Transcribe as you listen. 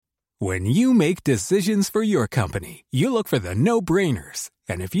When you make decisions for your company, you look for the no-brainers.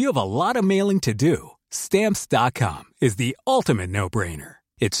 And if you have a lot of mailing to do, Stamps.com is the ultimate no-brainer.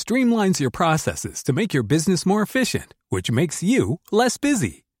 It streamlines your processes to make your business more efficient, which makes you less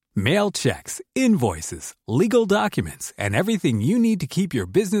busy. Mail checks, invoices, legal documents, and everything you need to keep your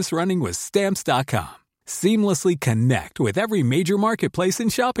business running with Stamps.com. Seamlessly connect with every major marketplace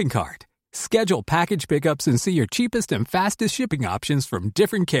and shopping cart. Schedule package pickups and see your cheapest and fastest shipping options from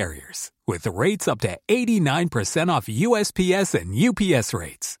different carriers, with rates up to 89% off USPS and UPS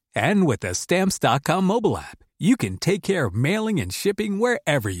rates. And with the Stamps.com mobile app, you can take care of mailing and shipping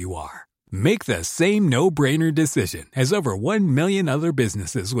wherever you are. Make the same no-brainer decision as over 1 million other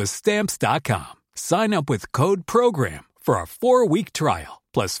businesses with Stamps.com. Sign up with code PROGRAM for a 4-week trial,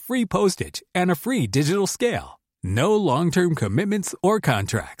 plus free postage and a free digital scale. No long-term commitments or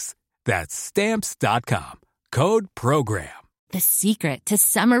contracts. That's Stamps.com. Code PROGRAM. The secret to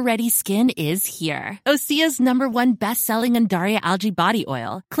summer-ready skin is here. Osea's #1 best-selling Undaria Algae Body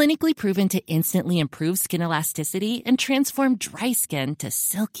Oil, clinically proven to instantly improve skin elasticity and transform dry skin to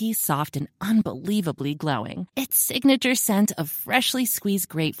silky, soft, and unbelievably glowing. Its signature scent of freshly squeezed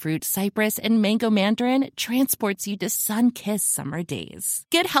grapefruit, cypress, and mango mandarin transports you to sun-kissed summer days.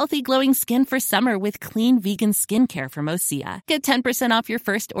 Get healthy, glowing skin for summer with clean, vegan skincare from Osea. Get 10% off your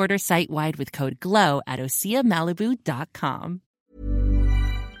first order site-wide with code GLOW at OseaMalibu.com.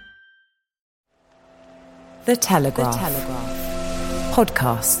 The Telegraph.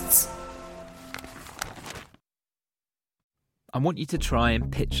 Podcasts. I want you to try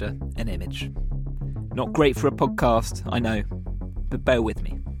and picture an image. Not great for a podcast, I know, but bear with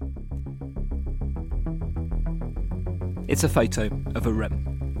me. It's a photo of a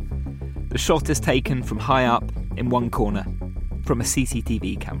room. The shot is taken from high up in one corner, from a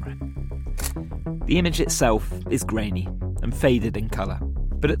CCTV camera. The image itself is grainy and faded in colour,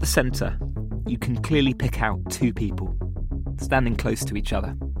 but at the centre, you can clearly pick out 2 people, standing close to each other.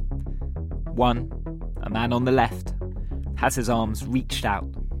 One, a man on the left, has his arms reached out.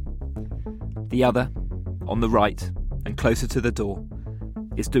 The other, on the right and closer to the door,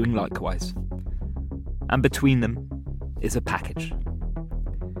 is doing likewise. And between them is a package.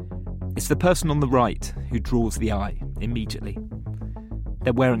 It's the person on the right who draws the eye immediately.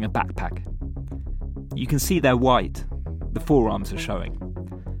 They're wearing a backpack. You can see they're white, the forearms are showing,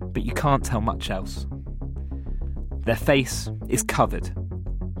 but you can't tell much else. Their face is covered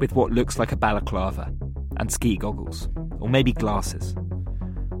with what looks like a balaclava and ski goggles, or maybe glasses.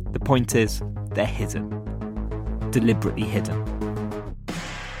 The point is, they're hidden. Deliberately hidden.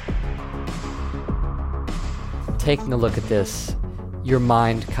 Taking a look at this, your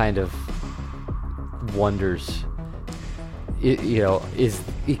mind kind of wonders,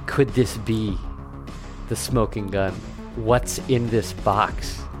 could this be the smoking gun? What's in this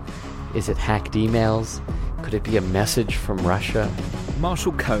box? Is it hacked emails? Could it be a message from Russia?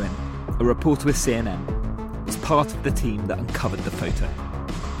 Marshall Cohen, a reporter with CNN, was part of the team that uncovered the photo.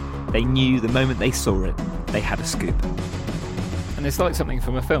 They knew the moment they saw it, they had a scoop. And it's like something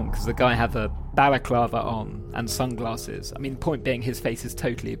from a film, because the guy had a balaclava on and sunglasses. I mean, point being, his face is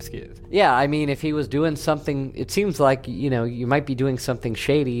totally obscured. Yeah, I mean, if he was doing something, it seems like, you might be doing something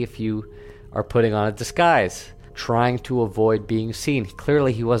shady if you are putting on a disguise, trying to avoid being seen.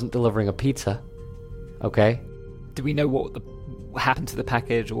 Clearly, he wasn't delivering a pizza. Okay? Do we know what happened to the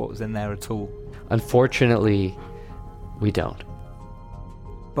package or what was in there at all? Unfortunately, we don't.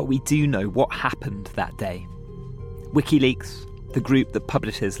 But we do know what happened that day. WikiLeaks, the group that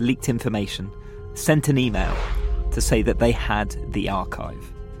publishes leaked information, sent an email to say that they had the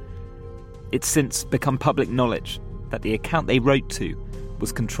archive. It's since become public knowledge that the account they wrote to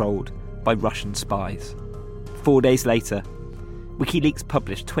was controlled by Russian spies. 4 days later, WikiLeaks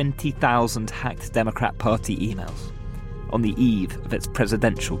published 20,000 hacked Democrat Party emails on the eve of its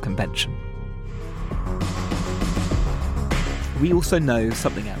presidential convention. We also know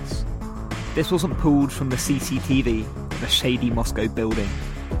something else. This wasn't pulled from the CCTV of a shady Moscow building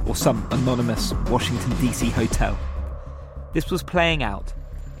or some anonymous Washington DC hotel. This was playing out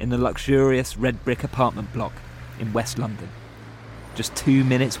in a luxurious red brick apartment block in West London, just 2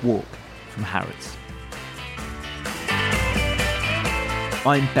 minutes walk from Harrods.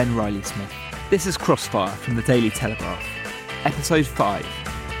 I'm Ben Riley-Smith. This is Crossfire from the Daily Telegraph, Episode 5,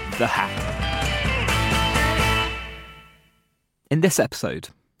 The Hack. In this episode,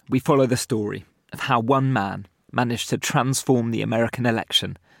 we follow the story of how one man managed to transform the American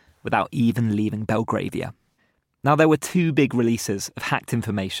election without even leaving Belgravia. Now, there were 2 big releases of hacked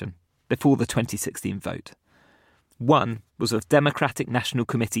information before the 2016 vote. One was of Democratic National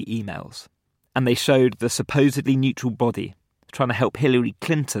Committee emails, and they showed the supposedly neutral body trying to help Hillary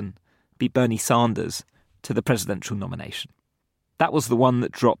Clinton beat Bernie Sanders to the presidential nomination. That was the one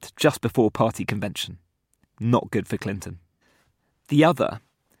that dropped just before party convention. Not good for Clinton. The other,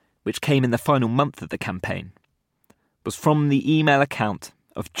 which came in the final month of the campaign, was from the email account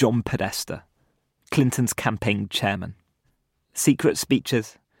of John Podesta, Clinton's campaign chairman. Secret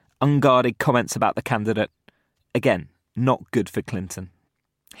speeches, unguarded comments about the candidate. Again, not good for Clinton.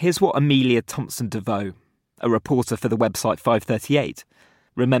 Here's what Amelia Thompson-DeVoe, a reporter for the website 538,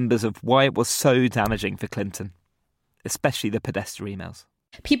 remembers of why it was so damaging for Clinton, especially the Podesta emails.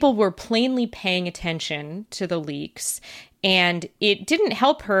 People were plainly paying attention to the leaks, and it didn't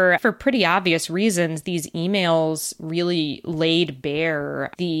help her for pretty obvious reasons. These emails really laid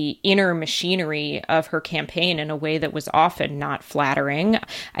bare the inner machinery of her campaign in a way that was often not flattering.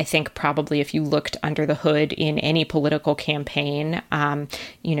 I think probably if you looked under the hood in any political campaign,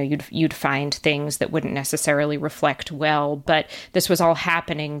 you'd find things that wouldn't necessarily reflect well. But this was all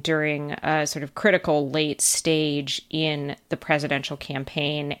happening during a sort of critical late stage in the presidential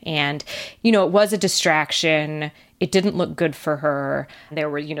campaign. And, it was a distraction. It didn't look good for her. There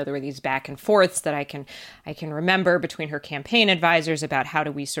were these back and forths that I can remember between her campaign advisors about how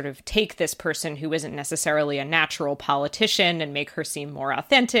do we sort of take this person who isn't necessarily a natural politician and make her seem more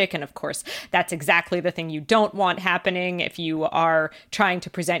authentic. And of course, that's exactly the thing you don't want happening if you are trying to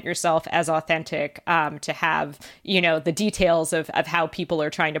present yourself as authentic, to have, the details of how people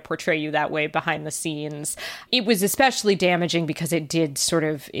are trying to portray you that way behind the scenes. It was especially damaging because it did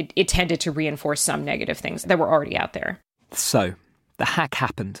it tended to reinforce some negative things that were already out there. So, the hack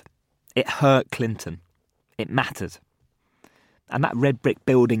happened. It hurt Clinton. It mattered. And that red brick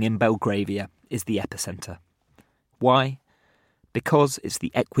building in Belgravia is the epicenter. Why? Because it's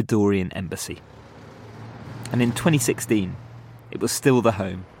the Ecuadorian embassy. And in 2016, it was still the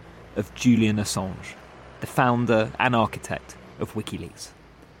home of Julian Assange, the founder and architect of WikiLeaks.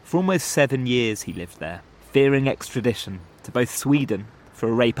 For almost 7 years he lived there, fearing extradition to both Sweden for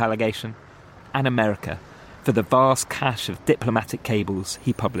a rape allegation and America for the vast cache of diplomatic cables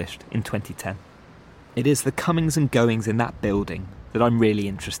he published in 2010. It is the comings and goings in that building that I'm really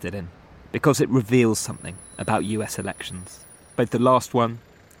interested in, because it reveals something about US elections, both the last one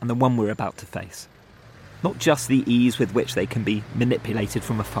and the one we're about to face. Not just the ease with which they can be manipulated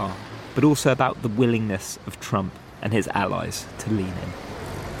from afar, but also about the willingness of Trump and his allies to lean in.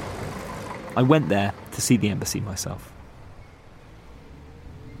 I went there to see the embassy myself.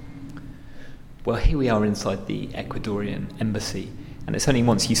 Well, here we are inside the Ecuadorian embassy, and it's only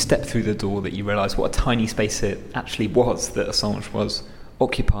once you step through the door that you realise what a tiny space it actually was that Assange was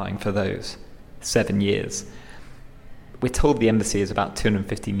occupying for those 7 years. We're told the embassy is about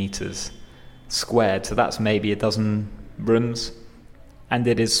 250 metres squared, so that's maybe a dozen rooms, and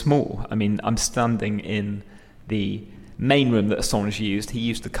it is small. I mean, I'm standing in the main room that Assange used. He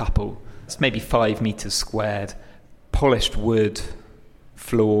used a couple. It's maybe 5 metres squared, polished wood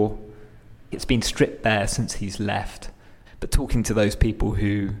floor. It's been stripped bare since he's left. But talking to those people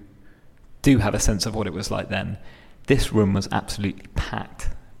who do have a sense of what it was like then, this room was absolutely packed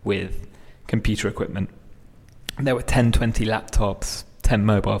with computer equipment. There were 10, 20 laptops, 10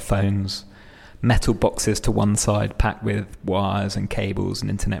 mobile phones, metal boxes to one side packed with wires and cables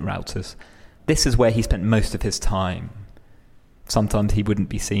and internet routers. This is where he spent most of his time. Sometimes he wouldn't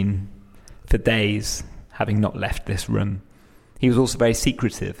be seen for days, having not left this room. He was also very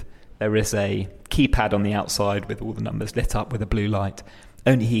secretive. There is a keypad on the outside with all the numbers lit up with a blue light.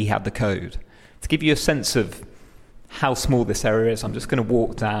 Only he had the code. To give you a sense of how small this area is, I'm just going to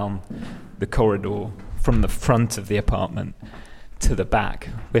walk down the corridor from the front of the apartment to the back.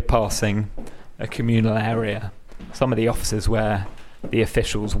 We're passing a communal area, some of the offices where the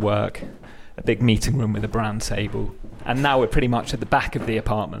officials work, a big meeting room with a brown table. And now we're pretty much at the back of the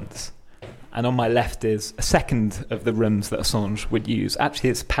apartments. And on my left is a second of the rooms that Assange would use.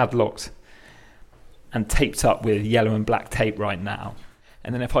 Actually, it's padlocked and taped up with yellow and black tape right now.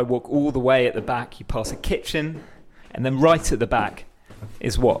 And then if I walk all the way at the back, you pass a kitchen, and then right at the back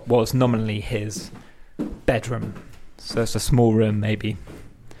is what was nominally his bedroom. So it's a small room, maybe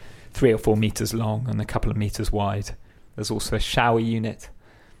 3 or 4 metres long and a couple of metres wide. There's also a shower unit,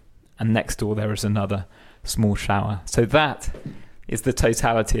 and next door there is another small shower. So that is the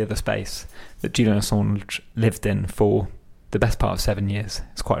totality of the space that Julian Assange lived in for the best part of 7 years.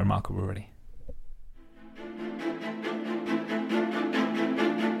 It's quite remarkable, really.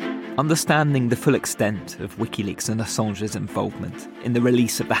 Understanding the full extent of WikiLeaks and Assange's involvement in the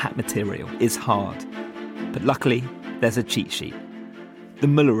release of the hacked material is hard. But luckily, there's a cheat sheet. The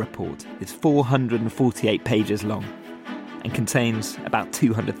Mueller report is 448 pages long and contains about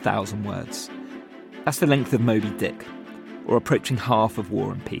 200,000 words. That's the length of Moby Dick, or approaching half of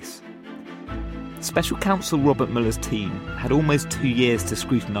War and Peace. Special Counsel Robert Mueller's team had almost 2 years to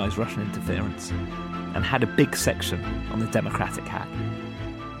scrutinise Russian interference and had a big section on the Democratic hack.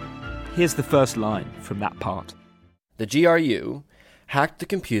 Here's the first line from that part. The GRU hacked the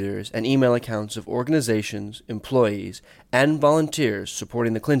computers and email accounts of organizations, employees, and volunteers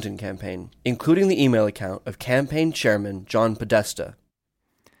supporting the Clinton campaign, including the email account of campaign chairman John Podesta.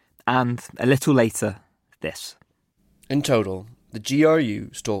 And a little later, this. In total, the GRU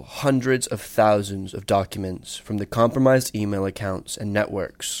stole hundreds of thousands of documents from the compromised email accounts and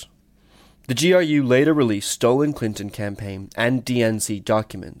networks. The GRU later released stolen Clinton campaign and DNC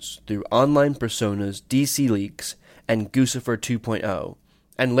documents through online personas DC Leaks and Guccifer 2.0,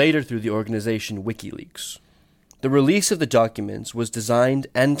 and later through the organization WikiLeaks. The release of the documents was designed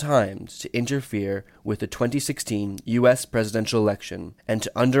and timed to interfere with the 2016 U.S. presidential election and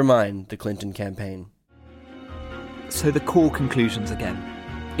to undermine the Clinton campaign. So the core conclusions again.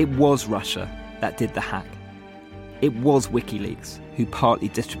 It was Russia that did the hack. It was WikiLeaks who partly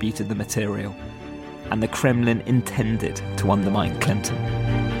distributed the material, and the Kremlin intended to undermine Clinton.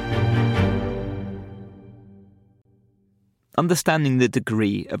 Understanding the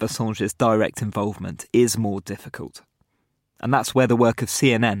degree of Assange's direct involvement is more difficult. And that's where the work of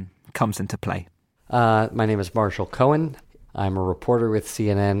CNN comes into play. My name is Marshall Cohen. I'm a reporter with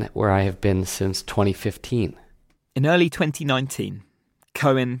CNN, where I have been since 2015. In early 2019,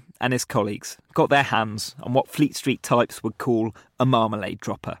 Cohen and his colleagues got their hands on what Fleet Street types would call a marmalade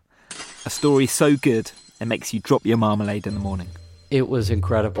dropper. A story so good, it makes you drop your marmalade in the morning. It was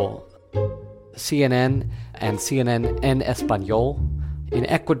incredible. CNN and CNN en Español in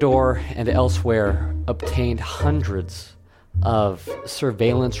Ecuador and elsewhere obtained hundreds of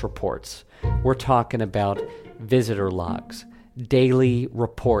surveillance reports. We're talking about visitor logs, daily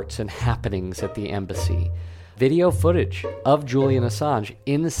reports and happenings at the embassy, video footage of Julian Assange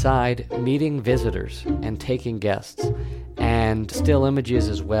inside meeting visitors and taking guests, and still images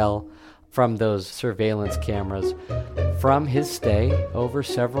as well from those surveillance cameras from his stay over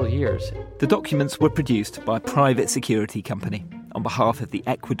several years. The documents were produced by a private security company on behalf of the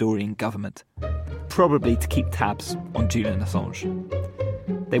Ecuadorian government, probably to keep tabs on Julian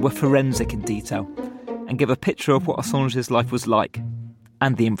Assange. They were forensic in detail and give a picture of what Assange's life was like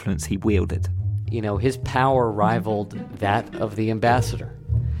and the influence he wielded. You know, his power rivaled that of the ambassador.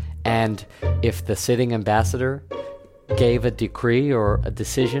 And if the sitting ambassador gave a decree or a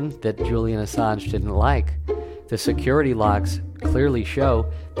decision that Julian Assange didn't like, the security logs clearly show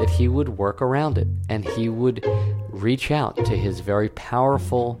that he would work around it, and he would reach out to his very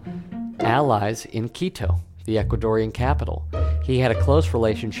powerful allies in Quito, the Ecuadorian capital. He had a close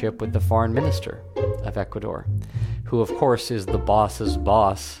relationship with the foreign minister of Ecuador, who of course is the boss's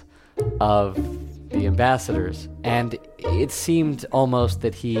boss of the ambassadors. And it seemed almost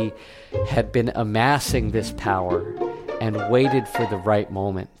that he had been amassing this power and waited for the right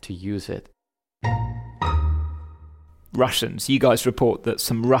moment to use it. Russians. You guys report that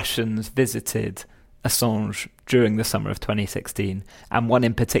some Russians visited Assange during the summer of 2016, and one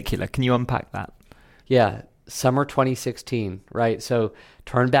in particular. Can you unpack that? Yeah, summer 2016, right? So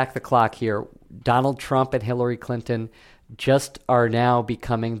turn back the clock here. Donald Trump and Hillary Clinton just are now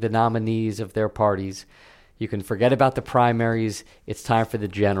becoming the nominees of their parties. You can forget about the primaries. It's time for the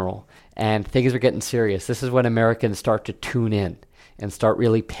general. And things are getting serious. This is when Americans start to tune in and start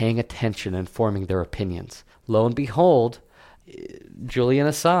really paying attention and forming their opinions. Lo and behold, Julian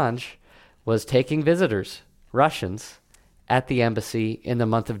Assange was taking visitors, Russians, at the embassy in the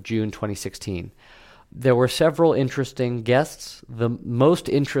month of June 2016. There were several interesting guests. The most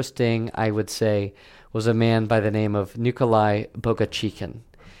interesting, I would say, was a man by the name of Nikolai Bogachikin.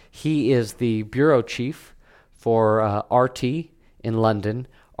 He is the bureau chief for RT in London.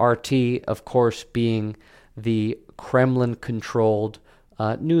 RT, of course, being the Kremlin-controlled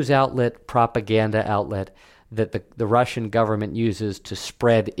news outlet, propaganda outlet that the Russian government uses to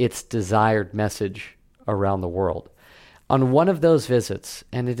spread its desired message around the world. On one of those visits,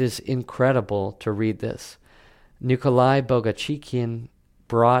 and it is incredible to read this, Nikolai Bogachikin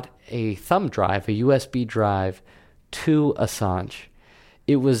brought a thumb drive, a USB drive, to Assange.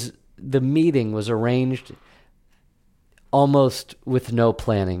 The meeting was arranged almost with no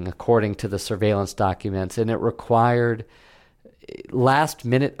planning, according to the surveillance documents, and it required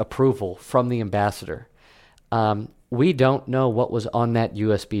last-minute approval from the ambassador. We don't know what was on that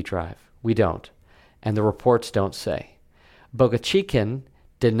USB drive. We don't. And the reports don't say. Bogachikin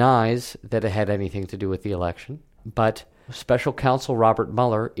denies that it had anything to do with the election, but Special Counsel Robert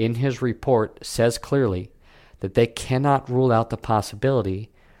Mueller, in his report, says clearly that they cannot rule out the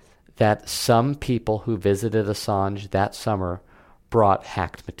possibility that some people who visited Assange that summer brought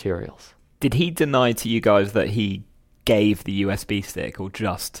hacked materials. Did he deny to you guys that he gave the USB stick, or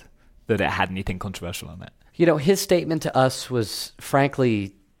just that it had anything controversial on it? His statement to us was,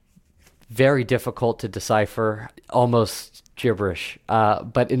 frankly, very difficult to decipher, almost gibberish.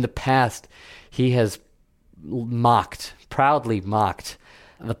 But in the past, he has proudly mocked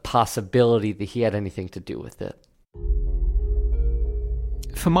the possibility that he had anything to do with it.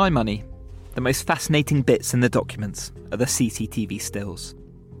 For my money, the most fascinating bits in the documents are the CCTV stills.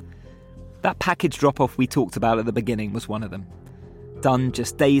 That package drop-off we talked about at the beginning was one of them, done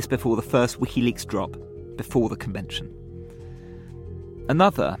just days before the first WikiLeaks drop, before the convention.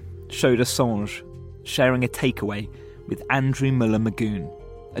 Another showed Assange sharing a takeaway with Andrew Muller-Magoon,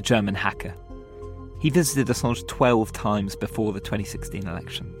 a German hacker. He visited Assange 12 times before the 2016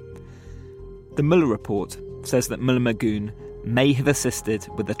 election. The Mueller report says that Muller-Magoon may have assisted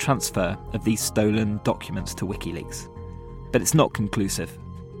with the transfer of these stolen documents to WikiLeaks, but it's not conclusive.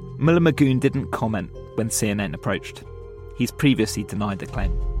 Muller-Magoon didn't comment when CNN approached. He's previously denied the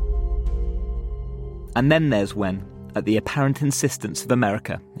claim. And then there's when, at the apparent insistence of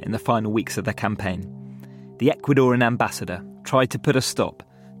America in the final weeks of their campaign, the Ecuadorian ambassador tried to put a stop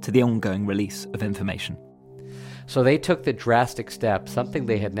to the ongoing release of information. So they took the drastic step, something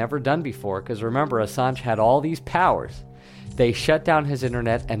they had never done before, because remember, Assange had all these powers. They shut down his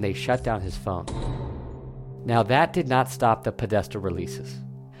internet and they shut down his phone. Now that did not stop the Podesta releases.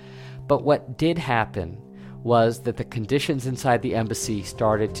 But what did happen was that the conditions inside the embassy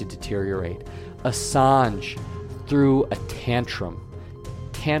started to deteriorate. Assange threw a tantrum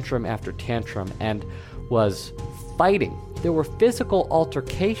after tantrum, and was fighting. There were physical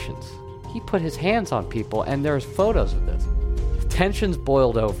altercations. He put his hands on people, and there's photos of this. Tensions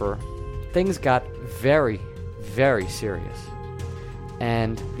boiled over. Things got very, very serious.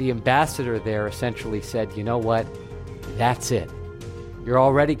 And the ambassador there essentially said, you know what? That's it. You're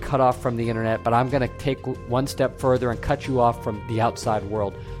already cut off from the internet, but I'm going to take one step further and cut you off from the outside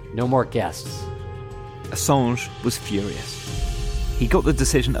world. No more guests. Assange was furious. He got the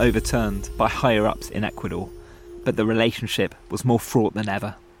decision overturned by higher-ups in Ecuador, but the relationship was more fraught than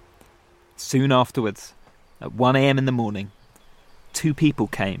ever. Soon afterwards, at 1 a.m. in the morning, 2 people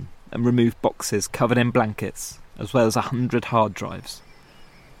came and removed boxes covered in blankets, as well as 100 hard drives.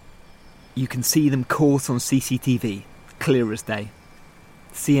 You can see them caught on CCTV, clear as day.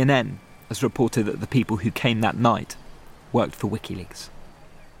 CNN has reported that the people who came that night worked for WikiLeaks.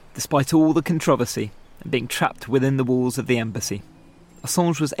 Despite all the controversy and being trapped within the walls of the embassy,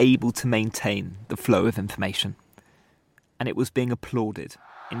 Assange was able to maintain the flow of information, and it was being applauded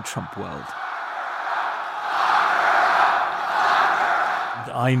in Trump world.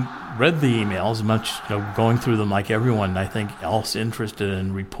 I read the emails, much going through them like everyone I think else interested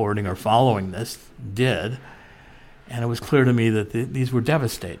in reporting or following this did, and it was clear to me that these were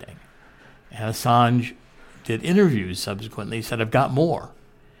devastating. And Assange did interviews subsequently. He said, I've got more,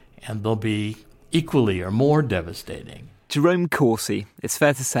 and they'll be equally or more devastating. Jerome Corsi, it's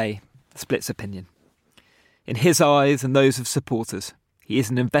fair to say, splits opinion. In his eyes and those of supporters, he is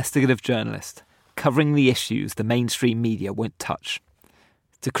an investigative journalist, covering the issues the mainstream media won't touch.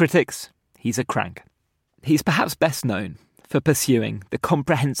 To critics, he's a crank. He's perhaps best known for pursuing the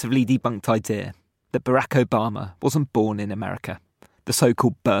comprehensively debunked idea that Barack Obama wasn't born in America, the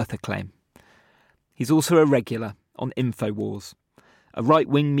so-called birther claim. He's also a regular on InfoWars, a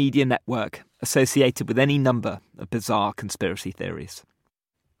right-wing media network associated with any number of bizarre conspiracy theories.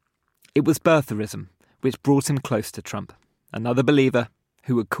 It was birtherism which brought him close to Trump, another believer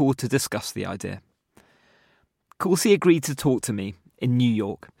who would call to discuss the idea. Corsi agreed to talk to me in New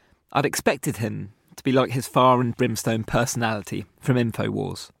York. I'd expected him to be like his fire and brimstone personality from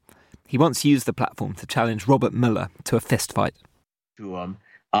InfoWars. He once used the platform to challenge Robert Mueller to a fistfight.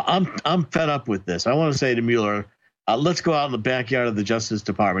 I'm fed up with this. I want to say to Mueller, let's go out in the backyard of the Justice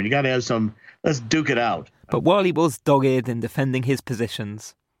Department. You got to have let's duke it out. But while he was dogged in defending his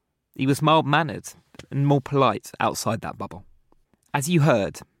positions, he was mild-mannered and more polite outside that bubble. As you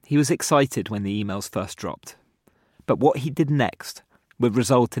heard, he was excited when the emails first dropped. But what he did next would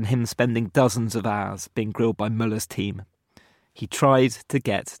result in him spending dozens of hours being grilled by Mueller's team. He tried to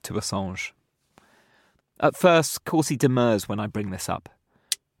get to Assange. At first, Corsi demurs when I bring this up,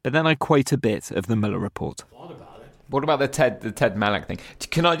 but then I quote a bit of the Mueller report. What about the Ted Malloch thing?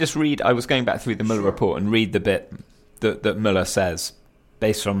 Can I just read? I was going back through the Mueller report and read the bit that Mueller says,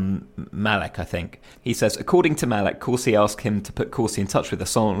 based on Malloch, I think. He says, according to Malloch, Corsi asked him to put Corsi in touch with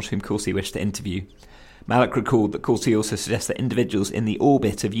Assange, whom Corsi wished to interview. Malloch recalled that Corsi also suggested that individuals in the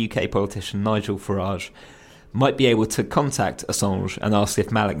orbit of UK politician Nigel Farage might be able to contact Assange and ask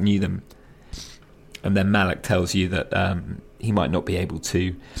if Malloch knew them. And then Malloch tells you that he might not be able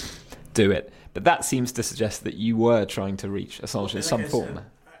to do it. But that seems to suggest that you were trying to reach Assange in some form.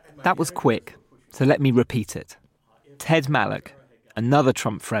 That was quick, so let me repeat it. Ted Malloch, another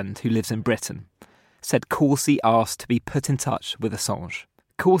Trump friend who lives in Britain, said Corsi asked to be put in touch with Assange.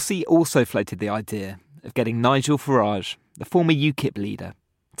 Corsi also floated the idea of getting Nigel Farage, the former UKIP leader,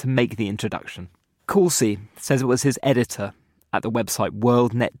 to make the introduction. Corsi says it was his editor at the website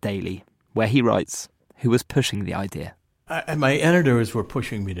WorldNet Daily, where he writes, who was pushing the idea. My editors were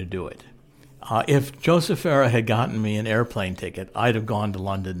pushing me to do it. If Joseph Farah had gotten me an airplane ticket, I'd have gone to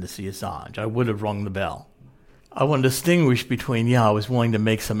London to see Assange. I would have rung the bell. I want to distinguish between, I was willing to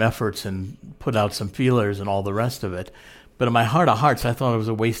make some efforts and put out some feelers and all the rest of it, but in my heart of hearts, I thought it was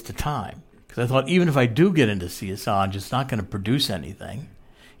a waste of time. Because I thought, even if I do get in to see Assange, it's not going to produce anything.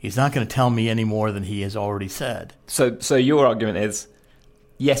 He's not going to tell me any more than he has already said. So your argument is,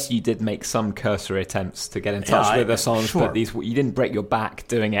 yes, you did make some cursory attempts to get in touch with Assange, sure. But you didn't break your back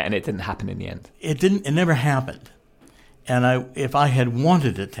doing it, and it didn't happen in the end. It never happened. And if I had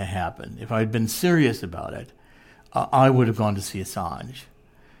wanted it to happen, if I had been serious about it, I would have gone to see Assange.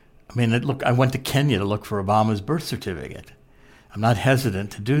 I mean, look, I went to Kenya to look for Obama's birth certificate. I'm not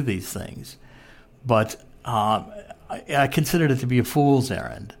hesitant to do these things. But I considered it to be a fool's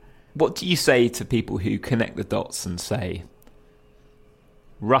errand. What do you say to people who connect the dots and say,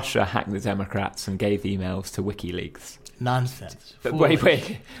 Russia hacked the Democrats and gave emails to WikiLeaks? Nonsense. But wait.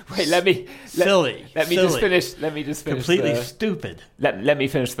 Let me just finish. Completely stupid. Let me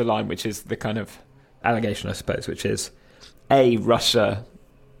finish the line, which is the kind of allegation, I suppose, which is A, Russia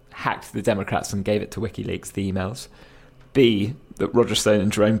hacked the Democrats and gave it to WikiLeaks, the emails. B, that Roger Stone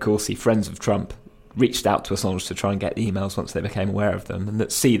and Jerome Corsi, friends of Trump, reached out to Assange to try and get the emails once they became aware of them, and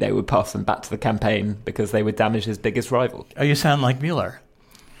that C, they would pass them back to the campaign because they would damage his biggest rival. Oh, you sound like Mueller.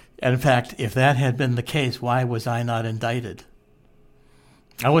 And in fact, if that had been the case, why was I not indicted?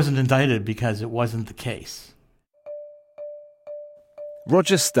 I wasn't indicted because it wasn't the case.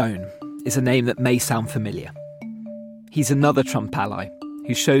 Roger Stone is a name that may sound familiar. He's another Trump ally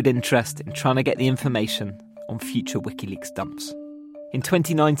who showed interest in trying to get the information on future WikiLeaks dumps. In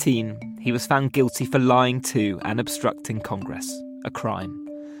 2019, he was found guilty for lying to and obstructing Congress, a crime,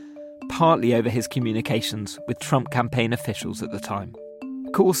 partly over his communications with Trump campaign officials at the time.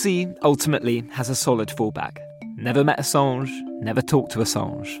 Corsi ultimately has a solid fallback. Never met Assange, never talked to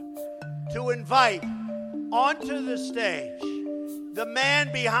Assange. To invite onto the stage the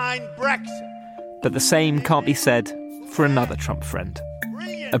man behind Brexit. But the same can't be said for another Trump friend,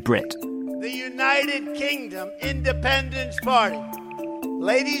 a Brit. The United Kingdom Independence Party.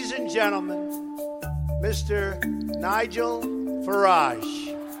 Ladies and gentlemen, Mr. Nigel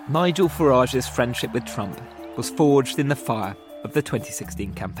Farage. Nigel Farage's friendship with Trump was forged in the fire of the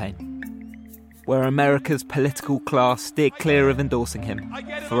 2016 campaign. Where America's political class steered clear of endorsing him,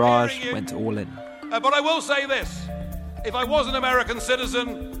 Farage went all in. But I will say this. If I was an American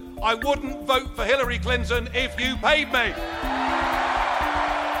citizen, I wouldn't vote for Hillary Clinton if you paid me.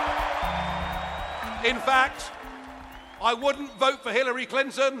 In fact, I wouldn't vote for Hillary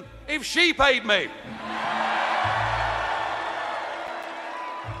Clinton if she paid me.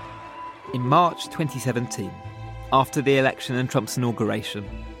 In March 2017, after the election and Trump's inauguration,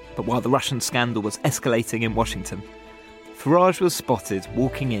 but while the Russian scandal was escalating in Washington, Farage was spotted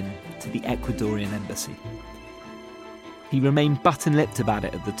walking in to the Ecuadorian embassy. He remained button-lipped about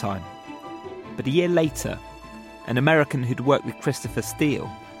it at the time, but a year later, an American who'd worked with Christopher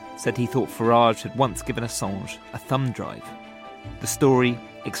Steele said he thought Farage had once given Assange a thumb drive. The story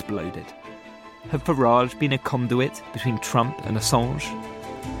exploded. Had Farage been a conduit between Trump and Assange?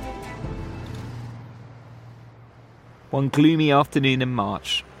 One gloomy afternoon in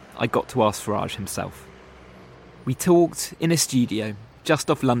March, I got to ask Farage himself. We talked in a studio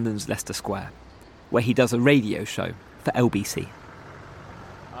just off London's Leicester Square, where he does a radio show for LBC.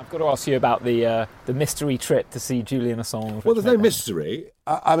 I've got to ask you about the mystery trip to see Julian Assange. Well, there's no mystery.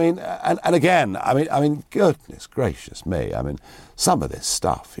 I mean, again, goodness gracious me. I mean, some of this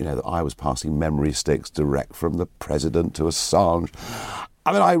stuff, that I was passing memory sticks direct from the president to Assange.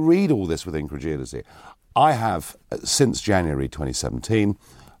 I mean, I read all this with incredulity. I have, since January 2017,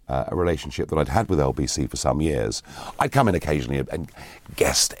 a relationship that I'd had with LBC for some years. I'd come in occasionally and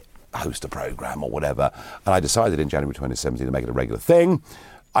guest host a programme or whatever, and I decided in January 2017 to make it a regular thing.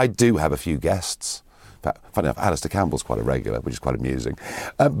 I do have a few guests. In fact, funny enough, Alistair Campbell's quite a regular, which is quite amusing.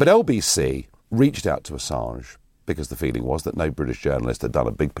 But LBC reached out to Assange because the feeling was that no British journalist had done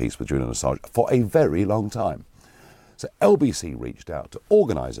a big piece with Julian Assange for a very long time. So LBC reached out to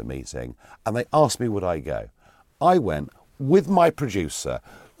organise a meeting, and they asked me would I go. I went with my producer,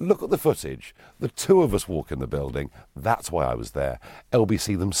 look at the footage. The two of us walk in the building. That's why I was there.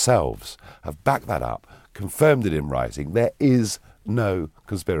 LBC themselves have backed that up, confirmed it in writing. There is no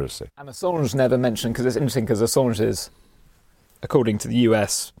conspiracy. And Assange never mentioned, because it's interesting, because Assange is, according to the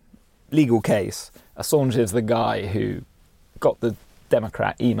US legal case, Assange is the guy who got the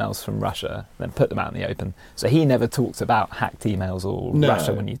Democrat emails from Russia, then put them out in the open. So he never talked about hacked emails or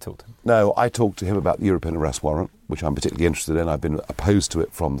Russia when you talked to him. No, I talked to him about the European arrest warrant, which I'm particularly interested in. I've been opposed to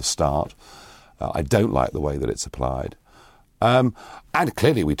it from the start. I don't like the way that it's applied. And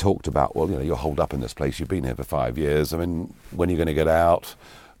clearly we talked about, well, you're holed up in this place. You've been here for 5 years. I mean, when are you going to get out?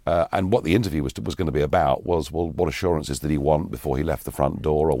 And what the interview was going to be about was, well, what assurances did he want before he left the front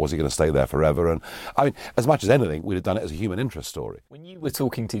door, or was he going to stay there forever? And I mean, as much as anything, we'd have done it as a human interest story. When you were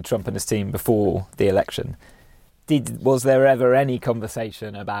talking to Trump and his team before the election, was there ever any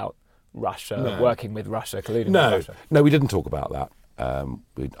conversation about Russia, working with Russia, colluding with Russia? No, we didn't talk about that. I'm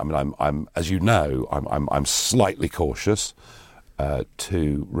as you know, I'm slightly cautious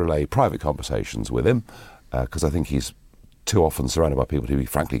to relay private conversations with him because I think he's too often surrounded by people who he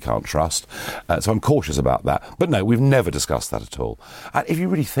frankly can't trust. So I'm cautious about that. But no, we've never discussed that at all. And if you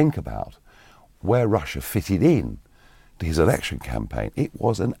really think about where Russia fitted in to his election campaign, it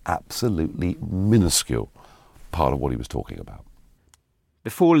was an absolutely minuscule part of what he was talking about.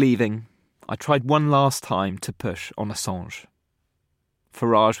 Before leaving, I tried one last time to push on Assange.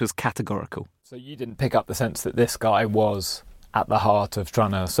 Farage was categorical. So you didn't pick up the sense that this guy was at the heart of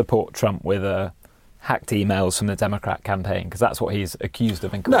trying to support Trump with hacked emails from the Democrat campaign, because that's what he's accused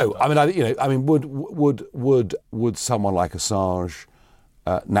of. No, would someone like Assange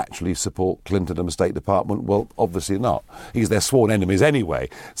naturally support Clinton and the State Department? Well, obviously not. He's their sworn enemies anyway.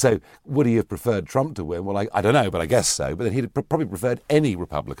 So would he have preferred Trump to win? Well, I don't know, but I guess so. But then he'd probably preferred any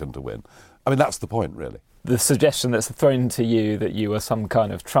Republican to win. I mean, that's the point, really. The suggestion that's thrown to you that you were some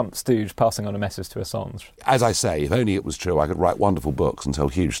kind of Trump stooge passing on a message to Assange. As I say, if only it was true, I could write wonderful books and tell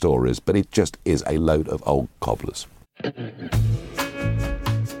huge stories, but it just is a load of old cobblers.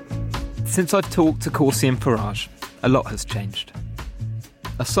 Since I've talked to Corsi and Farage, a lot has changed.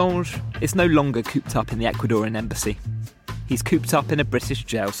 Assange is no longer cooped up in the Ecuadorian embassy. He's cooped up in a British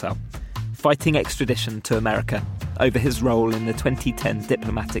jail cell, fighting extradition to America over his role in the 2010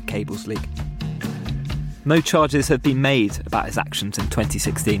 diplomatic cables leak. No charges have been made about his actions in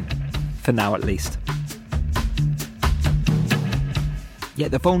 2016, for now at least. Yet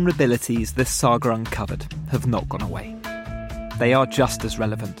the vulnerabilities this saga uncovered have not gone away. They are just as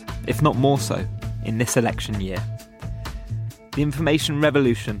relevant, if not more so, in this election year. The information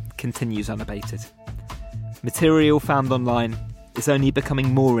revolution continues unabated. Material found online is only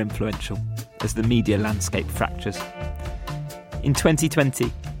becoming more influential as the media landscape fractures. In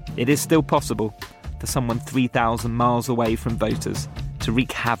 2020, it is still possible for someone 3,000 miles away from voters to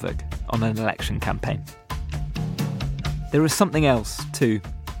wreak havoc on an election campaign. There is something else, too.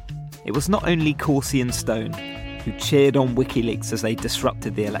 It was not only Corsi and Stone who cheered on WikiLeaks as they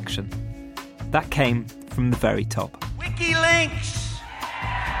disrupted the election. That came from the very top. WikiLeaks!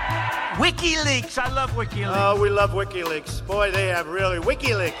 WikiLeaks! I love WikiLeaks. Oh, we love WikiLeaks. Boy, they have really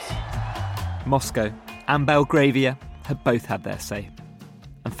WikiLeaks. Moscow and Belgravia have both had their say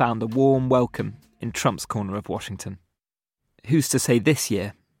and found a warm welcome in Trump's corner of Washington. Who's to say this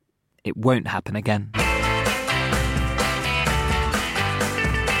year it won't happen again?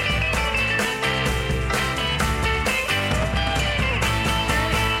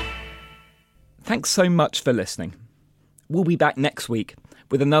 Thanks so much for listening. We'll be back next week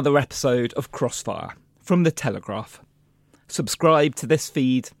with another episode of Crossfire from The Telegraph. Subscribe to this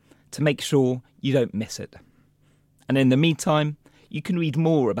feed to make sure you don't miss it. And in the meantime, you can read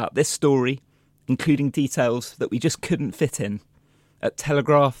more about this story, including details that we just couldn't fit in, at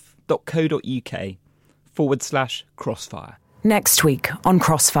telegraph.co.uk/crossfire. Next week on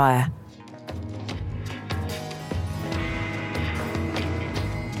Crossfire.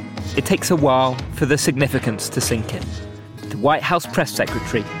 It takes a while for the significance to sink in. The White House press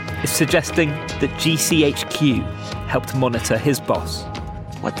secretary is suggesting that GCHQ helped monitor his boss.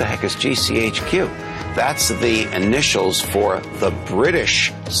 What the heck is GCHQ? That's the initials for the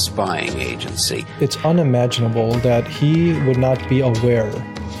British spying agency. It's unimaginable that he would not be aware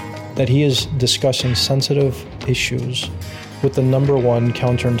that he is discussing sensitive issues with the number one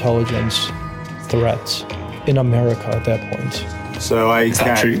counterintelligence threat in America at that point. So I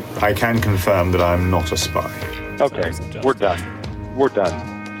can confirm that I'm not a spy. Okay, we're done. We're done.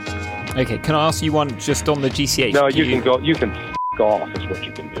 Okay, can I ask you one just on the GCHQ? No, you can go. You can f*** off is what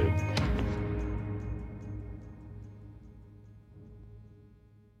you can do.